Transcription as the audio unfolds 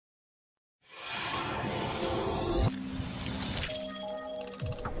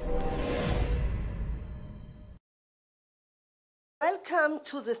Welcome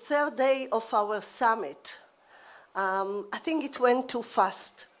to the third day of our summit. I think it went too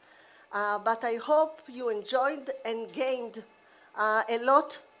fast, but I hope you enjoyed and gained a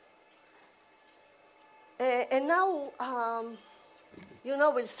lot. And now,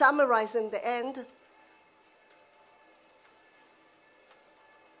 we'll summarize in the end.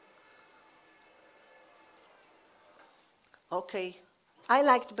 Okay, I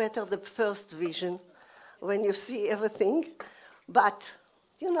liked better the first vision when you see everything, but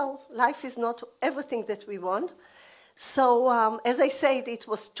life is not everything that we want. So as I said, it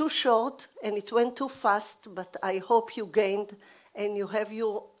was too short and it went too fast, but I hope you gained and you have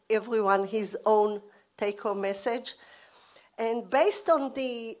everyone his own take-home message. And based on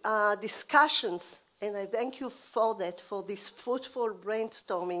the discussions, and I thank you for that, for this fruitful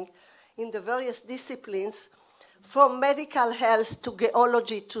brainstorming in the various disciplines, from medical health to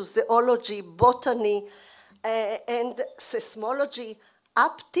geology to zoology, botany, and seismology,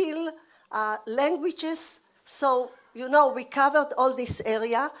 up till languages. So, we covered all this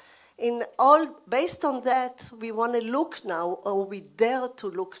area. Based on that, we want to look now, or we dare to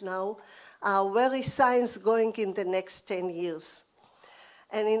look now, where is science going in the next 10 years?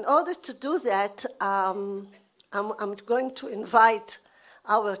 And in order to do that, I'm going to invite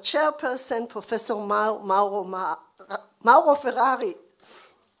our chairperson, Professor Mauro Ferrari.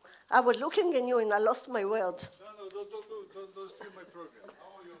 I was looking at you and I lost my words. No, don't steal my program.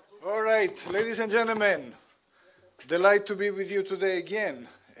 All right, ladies and gentlemen, delight to be with you today again.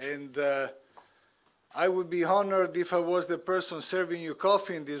 And I would be honored if I was the person serving you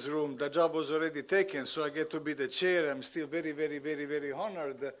coffee in this room. The job was already taken, so I get to be the chair. I'm still very, very, very, very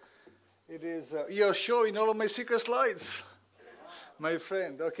honored. It is, you're showing all of my secret slides. My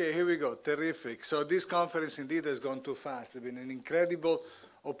friend, okay, here we go, terrific. So this conference indeed has gone too fast. It's been an incredible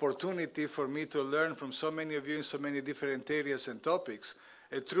opportunity for me to learn from so many of you in so many different areas and topics,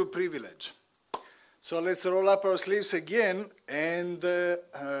 a true privilege. So let's roll up our sleeves again, and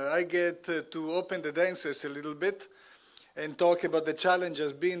I get to open the dances a little bit and talk about the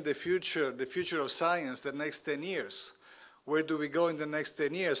challenges being the future of science, the next 10 years. Where do we go in the next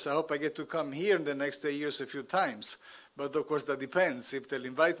 10 years? I hope I get to come here in the next 10 years a few times. But of course, that depends if they'll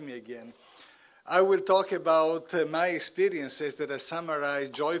invite me again. I will talk about my experiences that I summarize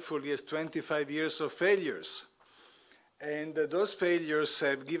joyfully as 25 years of failures. And those failures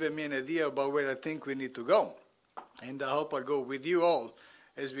have given me an idea about where I think we need to go. And I hope I'll go with you all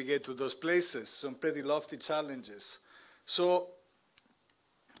as we get to those places, some pretty lofty challenges. So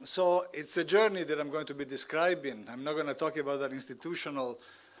it's a journey that I'm going to be describing. I'm not going to talk about our institutional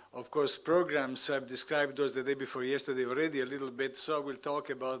of course, programs. I've described those the day before yesterday already a little bit, so I will talk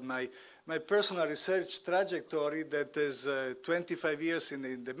about my personal research trajectory that is 25 years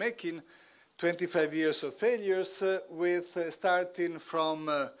in the making, 25 years of failures, with starting from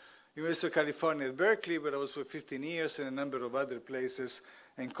University of California at Berkeley, where I was for 15 years, and a number of other places,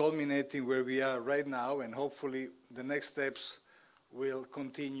 and culminating where we are right now, and hopefully the next steps will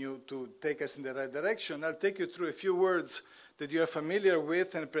continue to take us in the right direction. I'll take you through a few words that you are familiar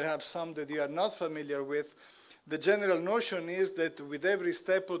with, and perhaps some that you are not familiar with. The general notion is that with every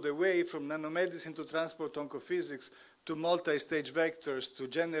step of the way, from nanomedicine to transport oncophysics, to multi-stage vectors, to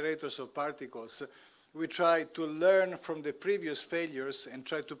generators of particles, we try to learn from the previous failures and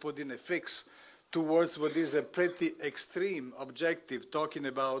try to put in a fix towards what is a pretty extreme objective, talking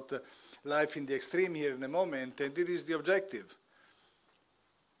about life in the extreme here in a moment, and it is the objective.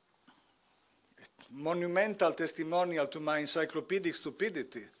 Monumental testimonial to my encyclopedic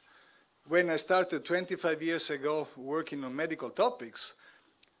stupidity. When I started 25 years ago working on medical topics,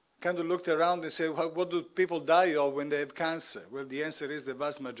 kind of looked around and said, what do people die of when they have cancer? Well, the answer is the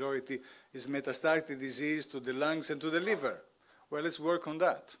vast majority is metastatic disease to the lungs and to the liver. Well, let's work on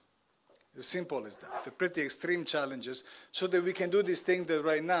that. As simple as that. The pretty extreme challenges, so that we can do this thing that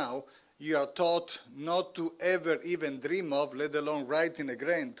right now you are taught not to ever even dream of, let alone write in a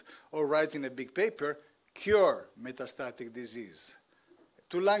grant or write in a big paper, cure metastatic disease.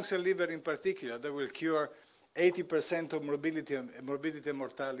 To lungs and liver in particular, that will cure 80% of morbidity and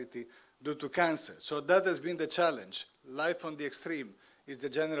mortality due to cancer. So that has been the challenge. Life on the extreme is the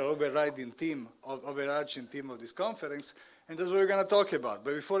general overarching theme of this conference, and that's what we're going to talk about.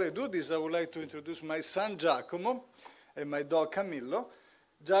 But before I do this, I would like to introduce my son Giacomo and my dog Camillo.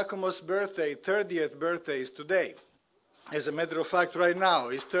 Giacomo's birthday, 30th birthday, is today. As a matter of fact, right now,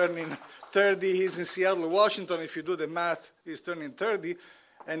 he's turning 30. He's in Seattle, Washington. If you do the math, he's turning 30.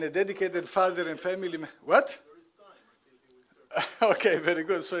 And a dedicated father and family. What? There is time until he will turn. Okay, very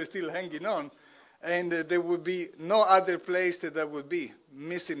good. So he's still hanging on. And there would be no other place that I would be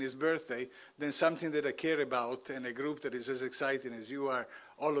missing his birthday than something that I care about and a group that is as exciting as you are,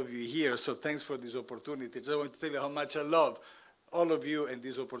 all of you here. So thanks for this opportunity. I want to tell you how much I love all of you and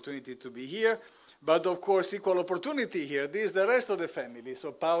this opportunity to be here. But of course, equal opportunity here. This is the rest of the family.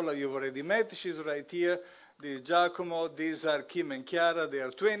 So Paula, you've already met. She's right here. This is Giacomo. These are Kim and Chiara. They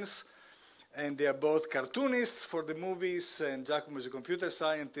are twins. And they are both cartoonists for the movies. And Giacomo is a computer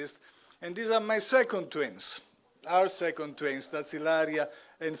scientist. And these are my second twins, our second twins. That's Ilaria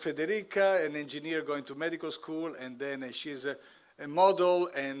and Federica, an engineer going to medical school. And then she's a model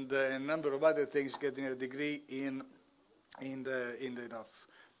and a number of other things, getting a degree in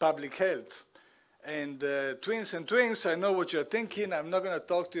public health. And twins and twins, I know what you're thinking. I'm not going to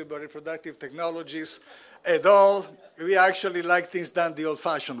talk to you about reproductive technologies at all. We actually like things done the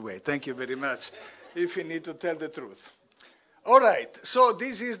old-fashioned way. Thank you very much, if you need to tell the truth. All right, so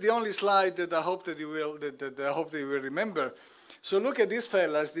this is the only slide that I hope that you will remember. So look at these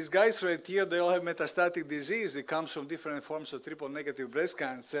fellas. These guys right here, they all have metastatic disease. It comes from different forms of triple-negative breast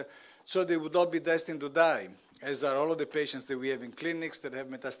cancer, so they would all be destined to die, as are all of the patients that we have in clinics that have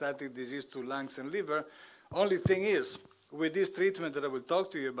metastatic disease to lungs and liver. Only thing is, with this treatment that I will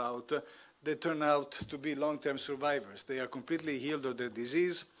talk to you about, they turn out to be long-term survivors. They are completely healed of their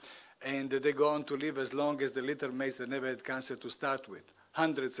disease, and they go on to live as long as the little maids that never had cancer to start with.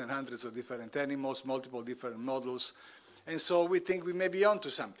 Hundreds and hundreds of different animals, multiple different models. And so we think we may be onto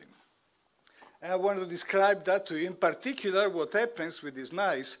something. And I want to describe that to you. In particular, what happens with these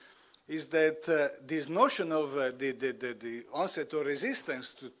mice is that this notion of the onset of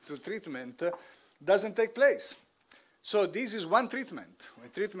resistance to treatment doesn't take place. So this is one treatment. A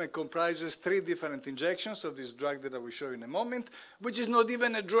treatment comprises 3 different injections of this drug that I will show you in a moment, which is not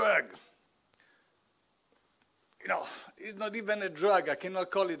even a drug. You know, it's not even a drug. I cannot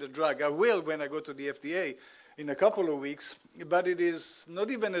call it a drug. I will when I go to the FDA in a couple of weeks, but it is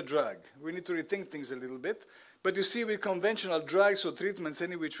not even a drug. We need to rethink things a little bit. But you see, with conventional drugs or treatments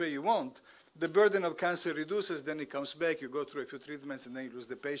any which way you want, the burden of cancer reduces, then it comes back, you go through a few treatments, and then you lose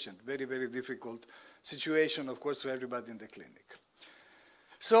the patient. Very, very difficult situation, of course, for everybody in the clinic.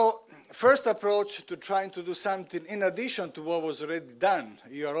 So, first approach to trying to do something in addition to what was already done.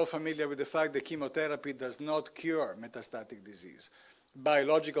 You are all familiar with the fact that chemotherapy does not cure metastatic disease.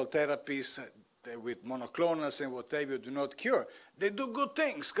 Biological therapies with monoclonals and whatever do not cure. They do good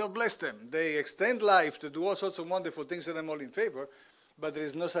things, God bless them. They extend life, they do all sorts of wonderful things that I'm all in favor, but there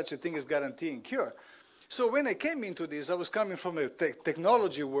is no such a thing as guaranteeing cure. So when I came into this, I was coming from a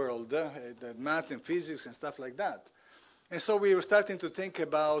technology world, math and physics and stuff like that. And so we were starting to think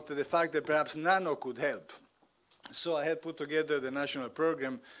about the fact that perhaps nano could help. So I had put together the national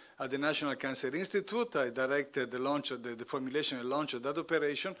program at the National Cancer Institute. I directed the launch of the formulation and launch of that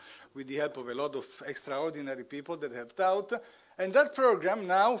operation with the help of a lot of extraordinary people that helped out. And that program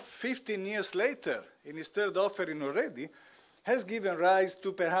now, 15 years later, in its 3rd offering already, has given rise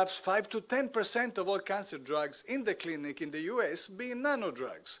to perhaps 5 to 10% of all cancer drugs in the clinic in the US being nano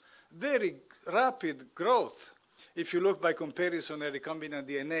drugs. Very rapid growth. If you look by comparison at recombinant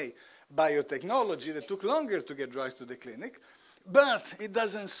DNA biotechnology, that took longer to get drugs to the clinic, but it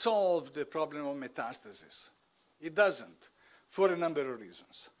doesn't solve the problem of metastasis. It doesn't, for a number of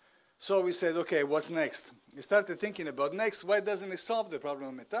reasons. So we said, okay, what's next? We started thinking about next, why doesn't it solve the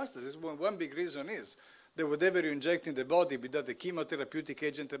problem of metastasis? Well, one big reason is that whatever you inject in the body, be that a chemotherapeutic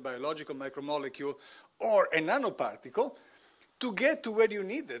agent, a biological micromolecule, or a nanoparticle, to get to where you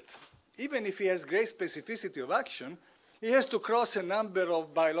need it, even if it has great specificity of action, it has to cross a number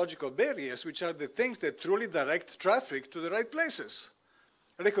of biological barriers, which are the things that truly direct traffic to the right places.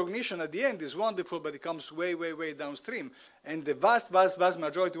 Recognition at the end is wonderful, but it comes way, way, way downstream. And the vast, vast, vast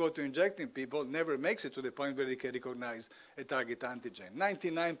majority of what you inject in people never makes it to the point where they can recognize a target antigen.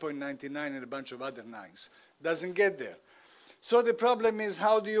 99.99 and a bunch of other nines. Doesn't get there. So the problem is,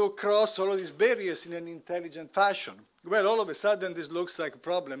 how do you cross all of these barriers in an intelligent fashion? Well, all of a sudden, this looks like a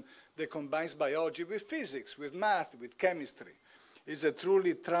problem that combines biology with physics, with math, with chemistry. It's a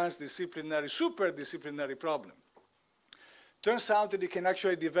truly transdisciplinary, superdisciplinary problem. Turns out that you can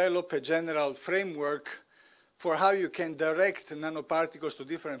actually develop a general framework for how you can direct nanoparticles to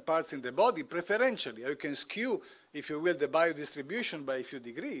different parts in the body, preferentially. You can skew, if you will, the biodistribution by a few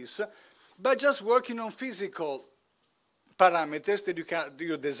degrees, by just working on physical parameters that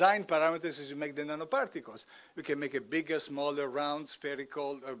you design parameters as you make the nanoparticles. You can make it bigger, smaller, round,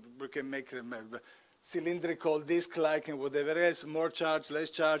 spherical, you can make them cylindrical, disc-like, and whatever else, more charge, less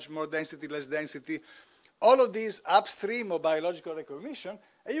charge, more density, less density. All of these upstream of biological recognition,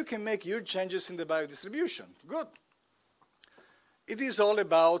 and you can make huge changes in the biodistribution. Good. it is all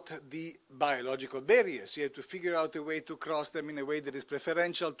about the biological barriers. You have to figure out a way to cross them in a way that is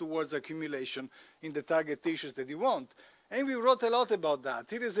preferential towards accumulation in the target tissues that you want. And we wrote a lot about that.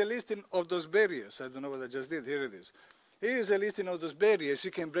 Here is a listing of those barriers. I don't know what I just did. Here it is. Here is a listing of those barriers.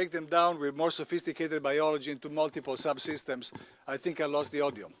 You can break them down with more sophisticated biology into multiple subsystems. I think I lost the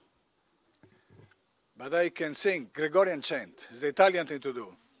audio. But I can sing Gregorian chant. It's the Italian thing to do.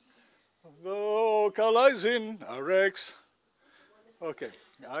 Vocalizing Rex. Okay,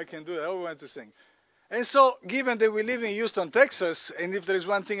 I can do that. I want to sing. And so, given that we live in Houston, Texas, and if there is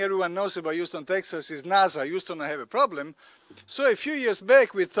one thing everyone knows about Houston, Texas, is NASA, Houston, I have a problem. So a few years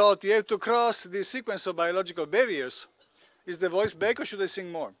back, we thought you have to cross this sequence of biological barriers. Is the voice back, or should I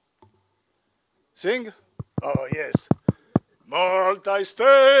sing more? Sing? Oh, yes.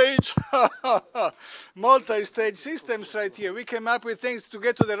 Multi-stage. Multi-stage systems right here. We came up with things to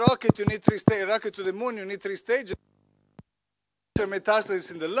get to the rocket, you need 3 stages. Rocket to the moon, you need 3 stages.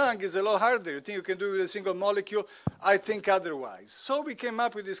 Metastasis in the lung is a lot harder. You think you can do it with a single molecule? I think otherwise. So we came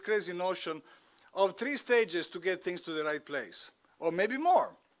up with this crazy notion of 3 stages to get things to the right place, or maybe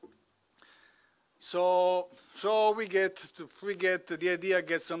more. So we get the idea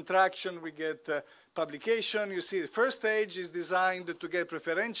gets some traction. We get publication. You see, the first stage is designed to get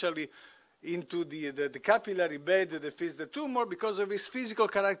preferentially into the capillary bed that fits the tumor because of its physical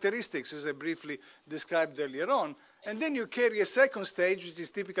characteristics, as I briefly described earlier on. And then you carry a second stage, which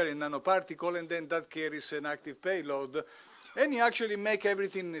is typically a nanoparticle, and then that carries an active payload. And you actually make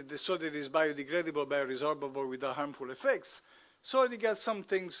everything so that it is biodegradable, bioresorbable without harmful effects. So you got some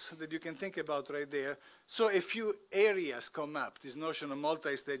things that you can think about right there. So a few areas come up. This notion of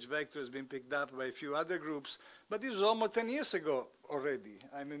multi-stage vector has been picked up by a few other groups, but this was almost 10 years ago already,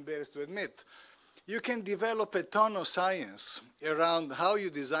 I'm embarrassed to admit. You can develop a ton of science around how you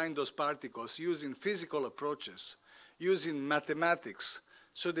design those particles using physical approaches, using mathematics,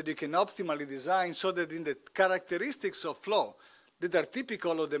 so that you can optimally design so that in the characteristics of flow that are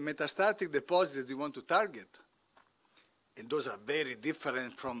typical of the metastatic deposits that you want to target, and those are very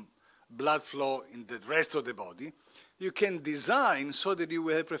different from blood flow in the rest of the body, you can design so that you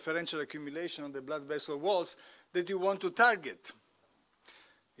will have preferential accumulation on the blood vessel walls that you want to target.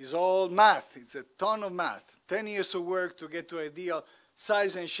 It's all math. It's a ton of math. 10 years of work to get to ideal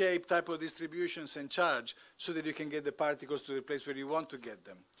size and shape, type of distributions and charge so that you can get the particles to the place where you want to get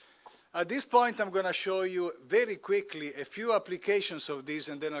them. At this point, I'm going to show you very quickly a few applications of these,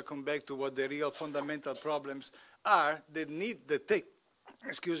 and then I'll come back to what the real fundamental problems are that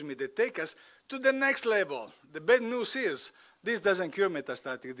take us to the next level. The bad news is this doesn't cure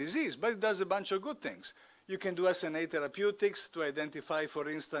metastatic disease, but it does a bunch of good things. You can do SNA therapeutics to identify, for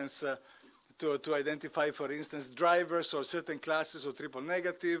instance, drivers or certain classes of triple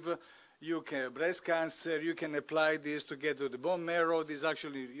negative. You can breast cancer. You can apply this to get to the bone marrow. This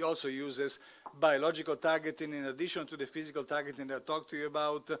actually also uses biological targeting in addition to the physical targeting that I talked to you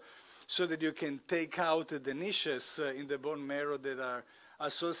about, so that you can take out the niches in the bone marrow that are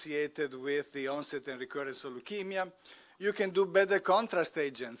associated with the onset and recurrence of leukemia. You can do better contrast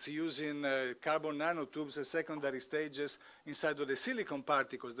agents using carbon nanotubes as secondary stages inside of the silicon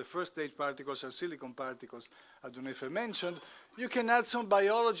particles. The first stage particles are silicon particles. I don't know if I mentioned. You can add some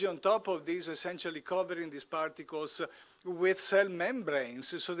biology on top of these, essentially covering these particles with cell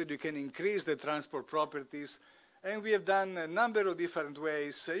membranes so that you can increase the transport properties. And we have done a number of different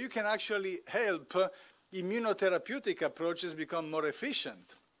ways. You can actually help immunotherapeutic approaches become more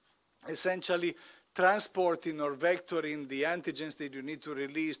efficient, essentially transporting or vectoring the antigens that you need to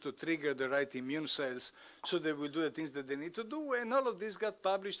release to trigger the right immune cells so they will do the things that they need to do. And all of this got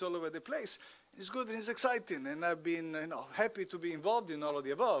published all over the place. It's good and it's exciting, and I've been happy to be involved in all of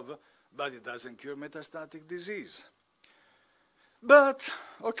the above, but it doesn't cure metastatic disease. But,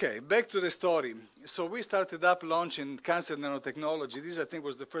 okay, back to the story. So we started up launching cancer nanotechnology. This, I think,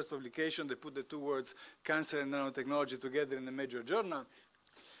 was the first publication that put the two words cancer and nanotechnology together in a major journal.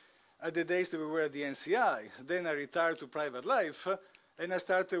 At the days that we were at the NCI. Then I retired to private life, and I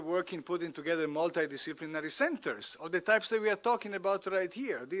started working, putting together multidisciplinary centers of the types that we are talking about right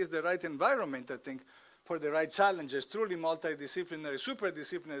here. This is the right environment, I think, for the right challenges, truly multidisciplinary,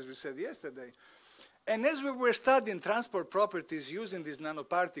 superdisciplinary, as we said yesterday. And as we were studying transport properties using these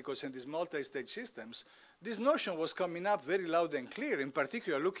nanoparticles and these multi-stage systems, this notion was coming up very loud and clear, in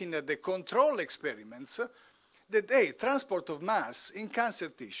particular looking at the control experiments, that, hey, transport of mass in cancer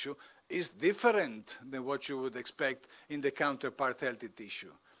tissue is different than what you would expect in the counterpart healthy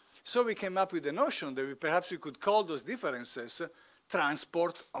tissue. So we came up with the notion that perhaps we could call those differences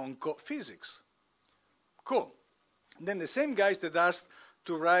transport oncophysics. Cool. And then the same guys that asked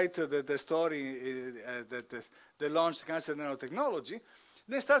to write the story that they launched cancer nanotechnology,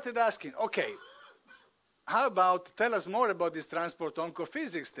 they started asking, okay, how about, tell us more about these transport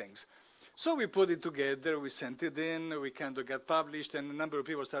oncophysics things. So we put it together, we sent it in, we kind of got published, and a number of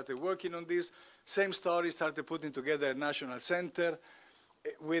people started working on this. Same story, started putting together a national center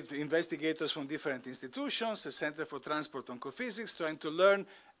with investigators from different institutions, a Center for Transport Oncophysics, trying to learn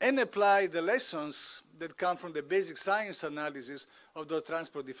and apply the lessons that come from the basic science analysis of the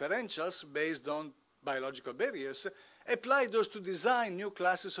transport differentials based on biological barriers, apply those to design new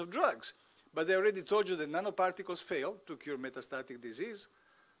classes of drugs. But I already told you that nanoparticles fail to cure metastatic disease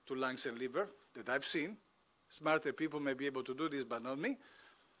to lungs and liver that I've seen. Smarter people may be able to do this, but not me.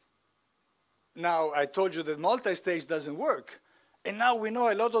 Now, I told you that multi-stage doesn't work. And now we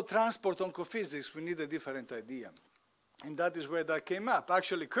know a lot of transport oncophysics. We need a different idea. And that is where that came up.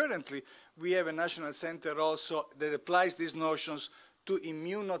 Actually, currently, we have a national center also that applies these notions to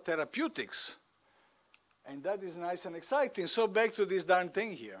immunotherapeutics. And that is nice and exciting. So back to this darn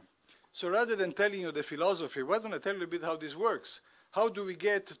thing here. So rather than telling you the philosophy, why don't I tell you a bit how this works? How do we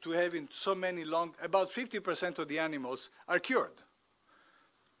get to having so many about 50% of the animals are cured?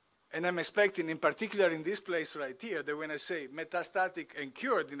 And I'm expecting, in particular in this place right here, that when I say metastatic and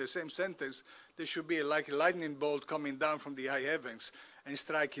cured in the same sentence, there should be like a lightning bolt coming down from the high heavens and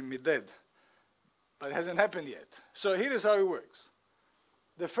striking me dead. But it hasn't happened yet. So here is how it works.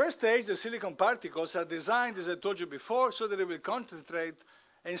 The first stage, the silicon particles, are designed, as I told you before, so that they will concentrate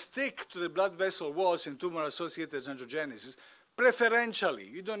and stick to the blood vessel walls in tumor-associated angiogenesis. Preferentially,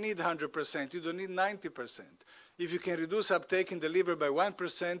 you don't need 100%, you don't need 90%. If you can reduce uptake in the liver by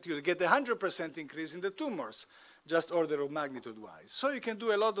 1%, you'll get a 100% increase in the tumors, just order of magnitude-wise. So you can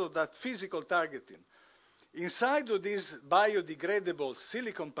do a lot of that physical targeting. Inside of this biodegradable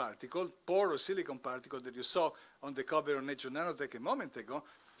silicon particle, porous silicon particle that you saw on the cover of Nature Nanotech a moment ago,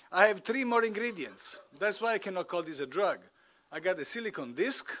 I have 3 more ingredients. That's why I cannot call this a drug. I got a silicon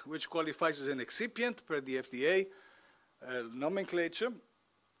disc, which qualifies as an excipient per the FDA nomenclature.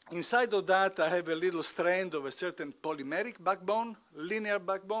 Inside of that, I have a little strand of a certain polymeric backbone, linear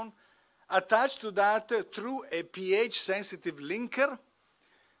backbone. Attached to that, through a pH-sensitive linker,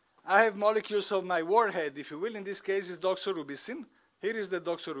 I have molecules of my warhead, if you will. In this case, is doxorubicin. Here is the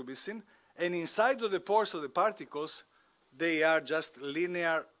doxorubicin. And inside of the pores of the particles, they are just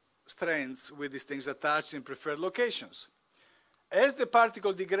linear strands with these things attached in preferred locations. As the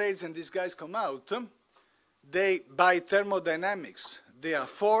particle degrades and these guys come out, they, by thermodynamics, they are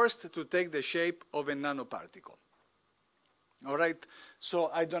forced to take the shape of a nanoparticle. All right? So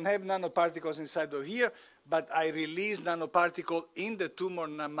I don't have nanoparticles inside of here, but I release nanoparticle in the tumor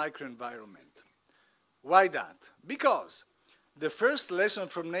microenvironment. Why that? Because the first lesson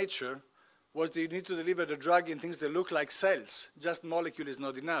from nature was that you need to deliver the drug in things that look like cells. Just molecule is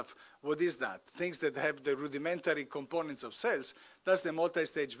not enough. What is that? Things that have the rudimentary components of cells. That's the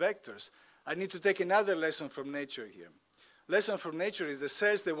multi-stage vectors. I need to take another lesson from nature here. Lesson from nature is the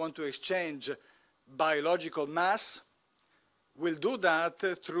cells that want to exchange biological mass will do that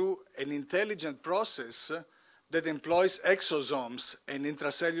through an intelligent process that employs exosomes and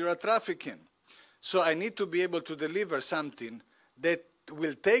intracellular trafficking. So I need to be able to deliver something that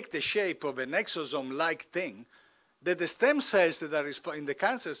will take the shape of an exosome-like thing, that the stem cells that are in the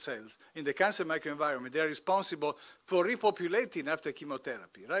cancer cells, in the cancer microenvironment, they are responsible for repopulating after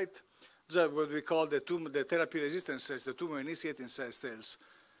chemotherapy, right? Those are what we call the therapy-resistant cells, the tumor-initiating cells.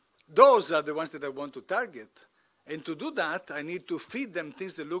 Those are the ones that I want to target. And to do that, I need to feed them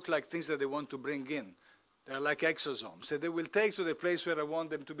things that look like things that they want to bring in. They're like exosomes. So they will take to the place where I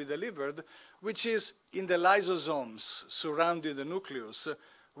want them to be delivered, which is in the lysosomes surrounding the nucleus,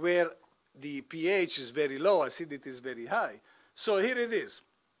 where the pH is very low, acidity is very high. So here it is.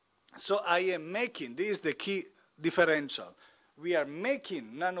 So I am making, this is the key differential. We are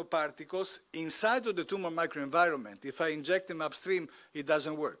making nanoparticles inside of the tumor microenvironment. If I inject them upstream, it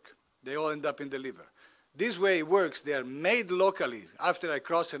doesn't work. They all end up in the liver. This way it works. They are made locally after I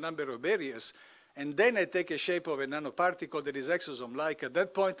cross a number of barriers, and then I take a shape of a nanoparticle that is exosome-like. At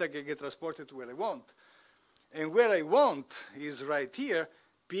that point, I can get transported to where I want. And where I want is right here.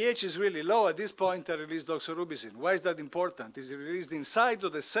 pH is really low. At this point, I release doxorubicin. Why is that important? It's released inside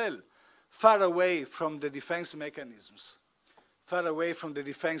of the cell, far away from the defense mechanisms. Far away from the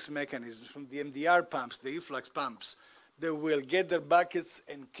defense mechanisms, from the MDR pumps, the efflux pumps. They will get their buckets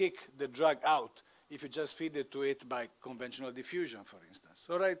and kick the drug out if you just feed it to it by conventional diffusion, for instance.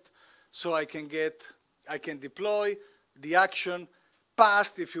 All right? So I can deploy the action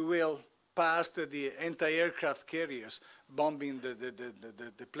past, if you will, past the anti-aircraft carriers bombing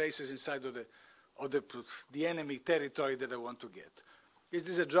the places inside of the enemy territory that I want to get. Is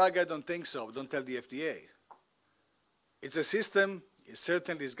this a drug? I don't think so. Don't tell the FDA. It's a system.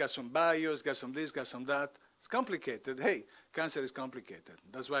 It's got some bios, got some this, got some that. It's complicated. Hey, cancer is complicated.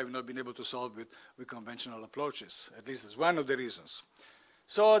 That's why we've not been able to solve it with conventional approaches. At least that's one of the reasons.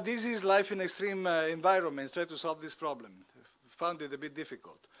 So this is life in extreme environments, try to solve this problem. Found it a bit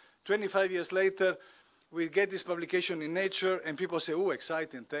difficult. 25 years later, we get this publication in Nature, and people say, oh,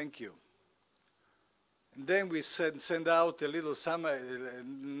 exciting, thank you. And then we send out a little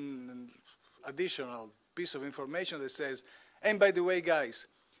additional piece of information that says, and by the way, guys,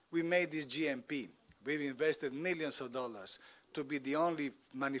 we made this GMP. We've invested millions of dollars to be the only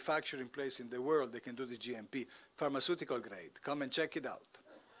manufacturing place in the world that can do this GMP, pharmaceutical grade. Come and check it out.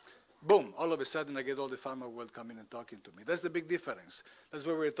 Boom, all of a sudden I get all the pharma world coming and talking to me. That's the big difference. That's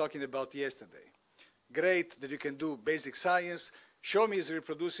what we were talking about yesterday. Great that you can do basic science, show me it's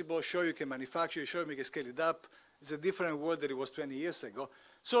reproducible, show you can manufacture, show me you can scale it up. It's a different world than it was 20 years ago.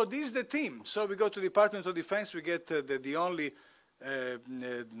 So this is the team. So we go to the Department of Defense, we get the only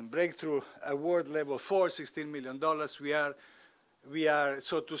breakthrough award level 4, $16 million. We are,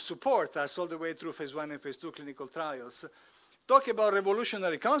 so to support us all the way through phase 1 and phase 2 clinical trials. Talk about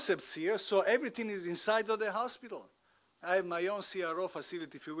revolutionary concepts here. So everything is inside of the hospital. I have my own CRO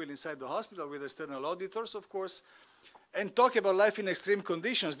facility, if you will, inside the hospital with external auditors, of course. And talk about life in extreme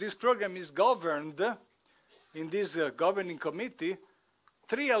conditions. This program is governed in this governing committee.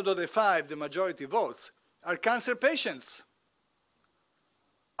 3 out of the 5, the majority votes, are cancer patients.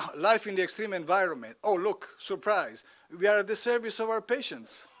 Life in the extreme environment. Oh, look, surprise. We are at the service of our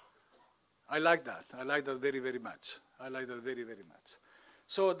patients. I like that. I like that very, very much. I like that very, very much.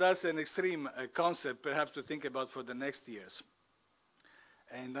 So that's an extreme concept, perhaps, to think about for the next years.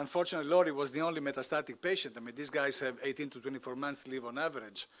 And unfortunately, Lori was the only metastatic patient. I mean, these guys have 18 to 24 months live on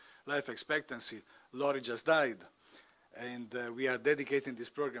average, life expectancy. Lori just died. And we are dedicating this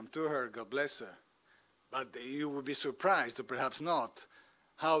program to her, God bless her. But you would be surprised, or perhaps not,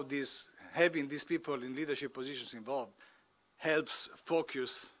 how having these people in leadership positions involved helps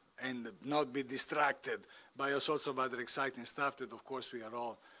focus and not be distracted by all sorts of other exciting stuff that, of course, we are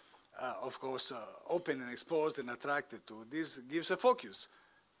all, open and exposed and attracted to. This gives a focus,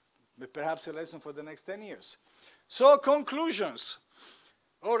 but perhaps a lesson for the next 10 years. So, conclusions.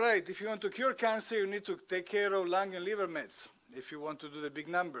 All right, if you want to cure cancer, you need to take care of lung and liver mets, if you want to do the big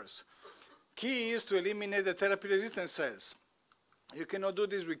numbers. Key is to eliminate the therapy-resistant cells. You cannot do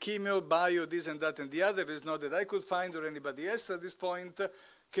this with chemo, bio, this and that and the other. It's not that I could find or anybody else at this point.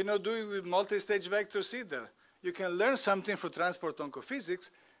 Cannot do it with multi-stage vectors either. You can learn something from transport oncophysics,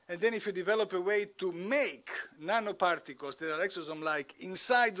 and then if you develop a way to make nanoparticles that are exosome-like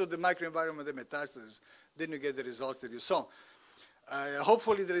inside of the microenvironment of metastasis, then you get the results that you saw.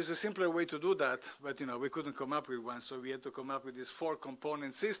 Hopefully there is a simpler way to do that, but we couldn't come up with one, so we had to come up with this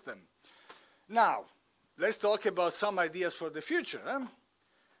 4-component system. Now, let's talk about some ideas for the future.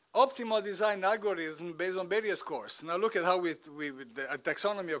 Optimal design algorithm based on barrier scores. Now look at how the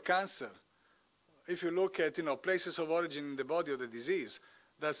taxonomy of cancer. If you look at places of origin in the body of the disease,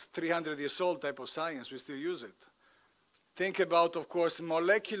 that's 300 years old type of science. We still use it. Think about, of course,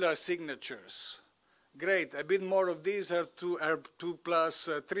 molecular signatures. Great, a bit more of these are 2 plus,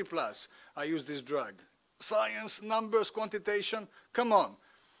 3 plus. I use this drug. Science, numbers, quantitation, come on.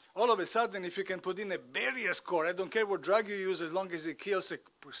 All of a sudden, if you can put in a barrier score, I don't care what drug you use as long as it kills a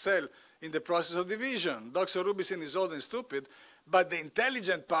cell in the process of division. Doxorubicin is old and stupid, but the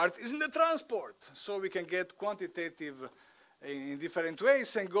intelligent part is in the transport. So we can get quantitative in different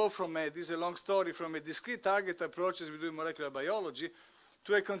ways and go from this is a long story, from a discrete target approach as we do in molecular biology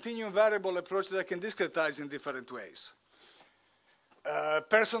to a continuum variable approach that I can discretize in different ways.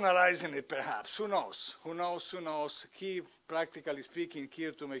 Personalizing it, perhaps. Who knows? Who knows? Who knows? Key, practically speaking,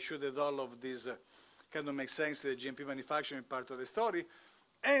 key to make sure that all of these kind of make sense to the GMP manufacturing part of the story.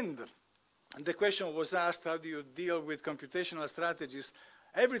 And the question was asked, how do you deal with computational strategies?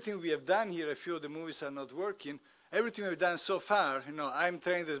 Everything we have done here, a few of the movies are not working. Everything we've done so far, I'm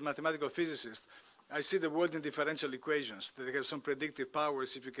trained as a mathematical physicist. I see the world in differential equations. They have some predictive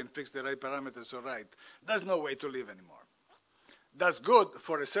powers if you can fix the right parameters all right. There's no way to live anymore. That's good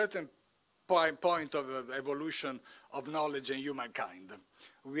for a certain point of evolution of knowledge and humankind.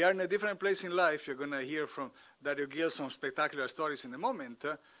 We are in a different place in life. You're going to hear from Dario Gil some spectacular stories in a moment.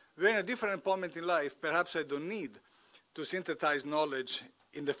 We're in a different moment in life. Perhaps I don't need to synthesize knowledge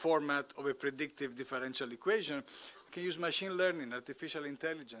in the format of a predictive differential equation. I can use machine learning, artificial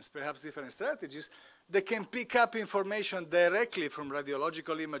intelligence, perhaps different strategies that can pick up information directly from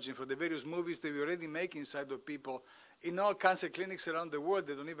radiological imaging, from the various movies that we already make inside of people. In all cancer clinics around the world,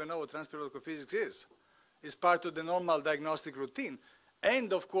 they don't even know what transport physics is. It's part of the normal diagnostic routine.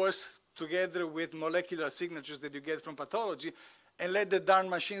 And, of course, together with molecular signatures that you get from pathology, and let the darn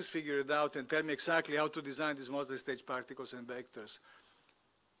machines figure it out and tell me exactly how to design these multi-stage particles and vectors.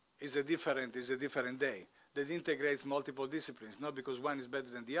 Is a different day that integrates multiple disciplines, not because one is better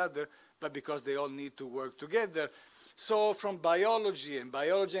than the other, but because they all need to work together. So from biology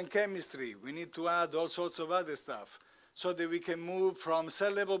and chemistry, we need to add all sorts of other stuff so that we can move from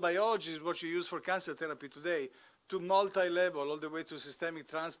cell-level biology, what you use for cancer therapy today, to multi-level, all the way to systemic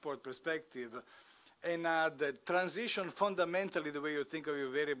transport perspective, and transition fundamentally the way you think of your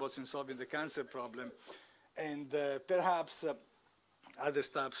variables in solving the cancer problem, and perhaps other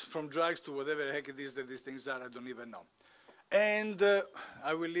stuff, from drugs to whatever the heck it is that these things are, I don't even know. And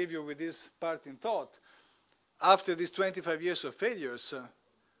I will leave you with this parting thought. After these 25 years of failures,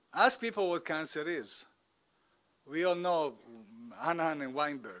 ask people what cancer is. We all know Hanahan and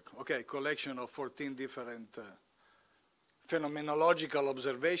Weinberg, okay, collection of 14 different phenomenological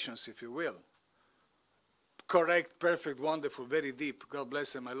observations, if you will. Correct, perfect, wonderful, very deep. God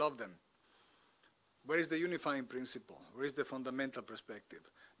bless them, I love them. Where is the unifying principle? Where is the fundamental perspective?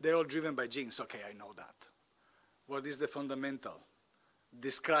 They're all driven by genes. Okay, I know that. What is the fundamental?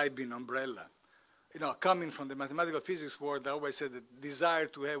 Describing umbrella. You know, coming from the mathematical physics world, I always said the desire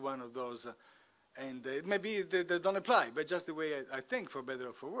to have one of those, and maybe they don't apply, but just the way I think, for better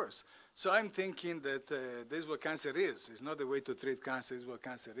or for worse. So I'm thinking that this is what cancer is. It's not a way to treat cancer, it's what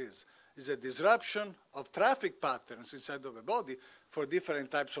cancer is. It's a disruption of traffic patterns inside of a body for different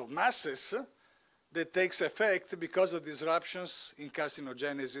types of masses that takes effect because of disruptions in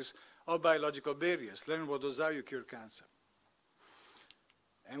carcinogenesis of biological barriers. Learn what those are, you cure cancer.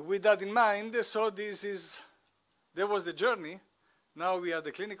 And with that in mind, so that was the journey. Now we are at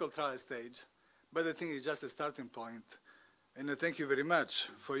the clinical trial stage, but I think it's just a starting point. And I thank you very much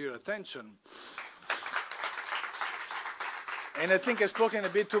for your attention. And I think I've spoken a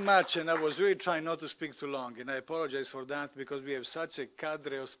bit too much, and I was really trying not to speak too long, and I apologize for that because we have such a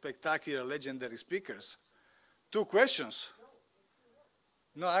cadre of spectacular, legendary speakers. 2 questions.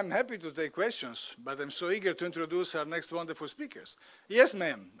 No, I'm happy to take questions, but I'm so eager to introduce our next wonderful speakers. Yes,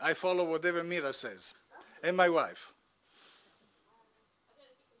 ma'am, I follow whatever Mira says, and my wife.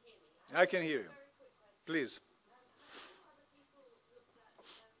 I can hear you. Please.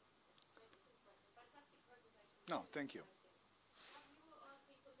 No, thank you.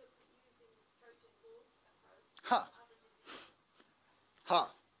 Ha.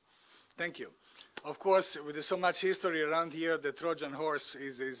 Ha. Thank you. Of course, with so much history around here, the Trojan horse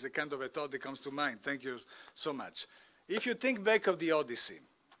is a kind of a thought that comes to mind. Thank you so much. If you think back of the Odyssey,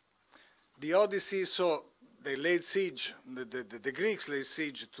 so they laid siege, the Greeks laid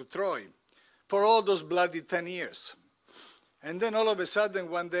siege to Troy for all those bloody 10 years. And then all of a sudden,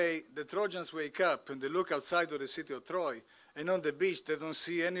 one day, the Trojans wake up and they look outside of the city of Troy, and on the beach, they don't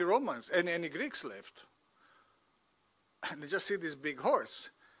see any Romans, any Greeks left. And they just see this big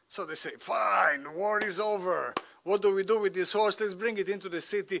horse. So they say, fine, war is over. What do we do with this horse? Let's bring it into the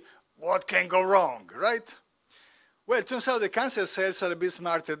city. What can go wrong, right? Well, it turns out the cancer cells are a bit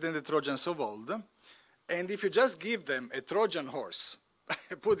smarter than the Trojans of old. And if you just give them a Trojan horse,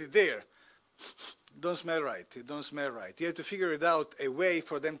 put it there, it don't smell right. It don't smell right. You have to figure it out, a way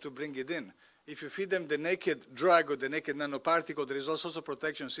for them to bring it in. If you feed them the naked drug or the naked nanoparticle, there is all sorts of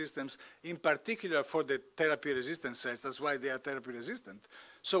protection systems, in particular for the therapy-resistant cells. That's why they are therapy-resistant.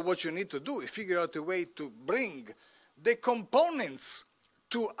 So what you need to do is figure out a way to bring the components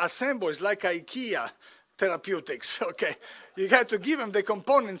to assemble. It's like IKEA therapeutics, okay? You have to give them the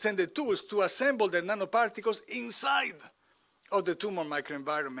components and the tools to assemble the nanoparticles inside of the tumor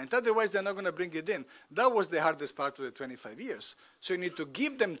microenvironment. Otherwise, they're not going to bring it in. That was the hardest part of the 25 years. So you need to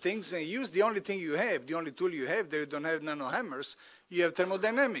give them things and use the only thing you have, the only tool you have. They don't have nanohammers. You have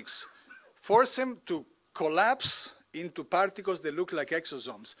thermodynamics. Force them to collapse into particles that look like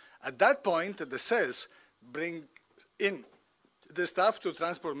exosomes. At that point, the cells bring in the stuff to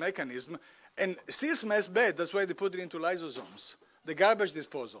transport mechanism, and still smells bad. That's why they put it into lysosomes, the garbage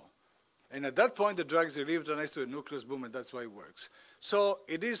disposal. And at that point, the drug is relieved next to the nucleus, boom, and that's why it works. So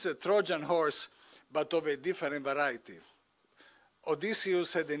it is a Trojan horse, but of a different variety.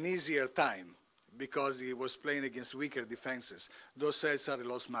 Odysseus had an easier time because he was playing against weaker defenses. Those cells are a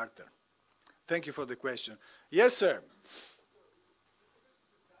lot smarter. Thank you for the question. Yes, sir.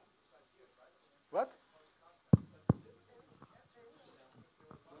 What?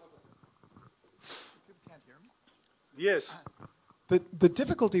 People can't hear me? Yes. The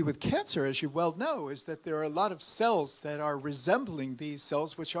difficulty with cancer, as you well know, is that there are a lot of cells that are resembling these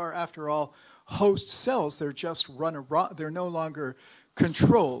cells, which are, after all, host cells. They're just run around. They're no longer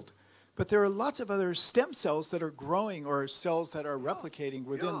controlled. But there are lots of other stem cells that are growing or cells that are replicating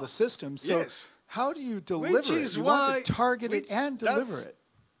within the system. So Yes. how do you deliver it? You want to target it and deliver it.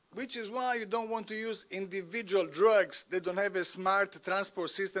 Which is why you don't want to use individual drugs that don't have a smart transport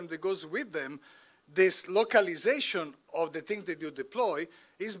system that goes with them. This localization of the thing that you deploy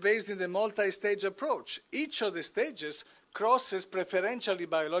is based in the multi-stage approach. Each of the stages crosses preferentially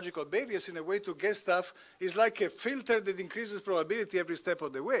biological barriers in a way to get stuff. Is like a filter that increases probability every step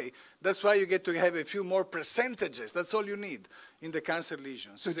of the way. That's why you get to have a few more percentages. That's all you need in the cancer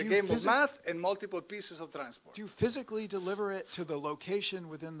lesions. So it's a game of math and multiple pieces of transport. Do you physically deliver it to the location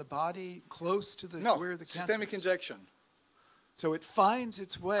within the body close to the where the cancer systemic injection. So it finds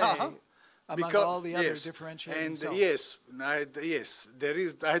its way among all the other differentiating cells. Yes, there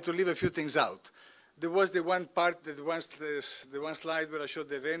is. I had to leave a few things out. There was the one part, the one slide where I showed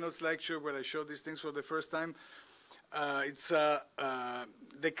the Reynolds lecture, where I showed these things for the first time. It's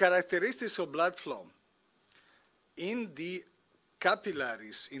the characteristics of blood flow in the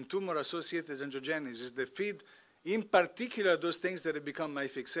capillaries in tumor-associated angiogenesis that feed, in particular, those things that have become my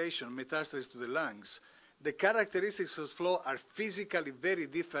fixation, metastasis to the lungs. The characteristics of flow are physically very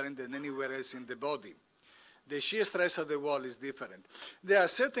different than anywhere else in the body. The shear stress of the wall is different. There are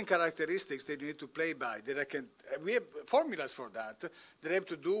certain characteristics that you need to play by. We have formulas for that have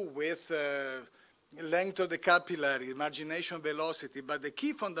to do with length of the capillary, margination velocity, but the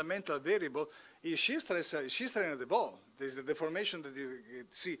key fundamental variable is shear strain of the ball. There's the deformation that you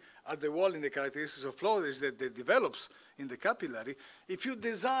see at the wall in the characteristics of flow that develops in the capillary. If you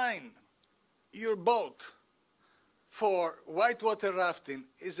design your boat for whitewater rafting,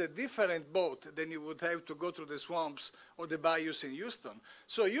 is a different boat than you would have to go through the swamps or the bayous in Houston.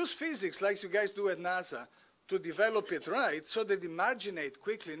 So use physics like you guys do at NASA to develop it right so that it marginate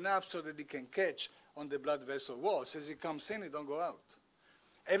quickly enough so that it can catch on the blood vessel walls. As it comes in, it don't go out.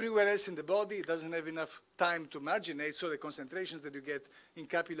 Everywhere else in the body, it doesn't have enough time to marginate, so the concentrations that you get in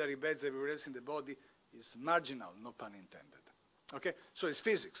capillary beds everywhere else in the body is marginal, no pun intended. Okay, so it's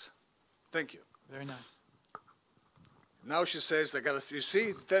physics. Thank you. Very nice. Now she says, you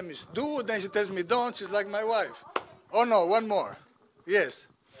see, tell me do, then she tells me don't. She's like my wife. Oh no, one more. Yes.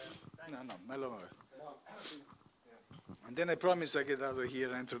 No, my love. And then I promise I get out of here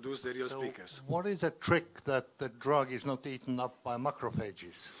and introduce the real speakers. What is a trick that the drug is not eaten up by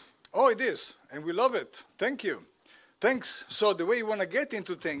macrophages? Oh, it is, and we love it. Thank you. Thanks. So the way you want to get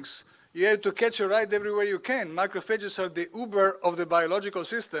into things, you have to catch a ride everywhere you can. Macrophages are the Uber of the biological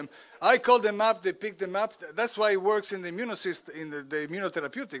system. I call them up, they pick them up. That's why it works in the the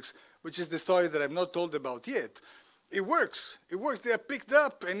immunotherapeutics, which is the story that I've not told about yet. It works. It works. They are picked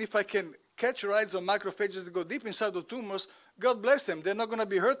up, and if I can catch rides on macrophages that go deep inside the tumors, God bless them. They're not going to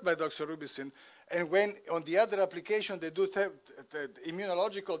be hurt by doxorubicin. And when, on the other application, they do the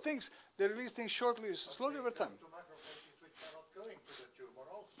immunological things, they release things slowly over time.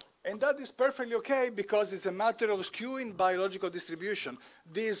 And that is perfectly okay because it's a matter of skewing biological distribution.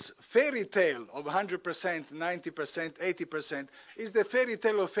 This fairy tale of 100%, 90%, 80% is the fairy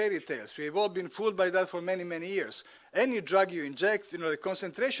tale of fairy tales. We've all been fooled by that for many, many years. Any drug you inject, the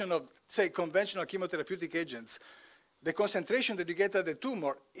concentration of, say, conventional chemotherapeutic agents, the concentration that you get at the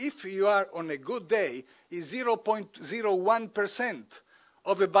tumor, if you are on a good day, is 0.01%.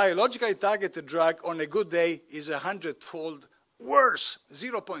 Of a biologically targeted drug on a good day is 100-fold worse,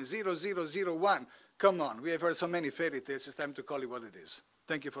 0.0001. Come on, we have heard so many fairy tales, it's time to call it what it is.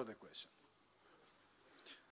 Thank you for the question.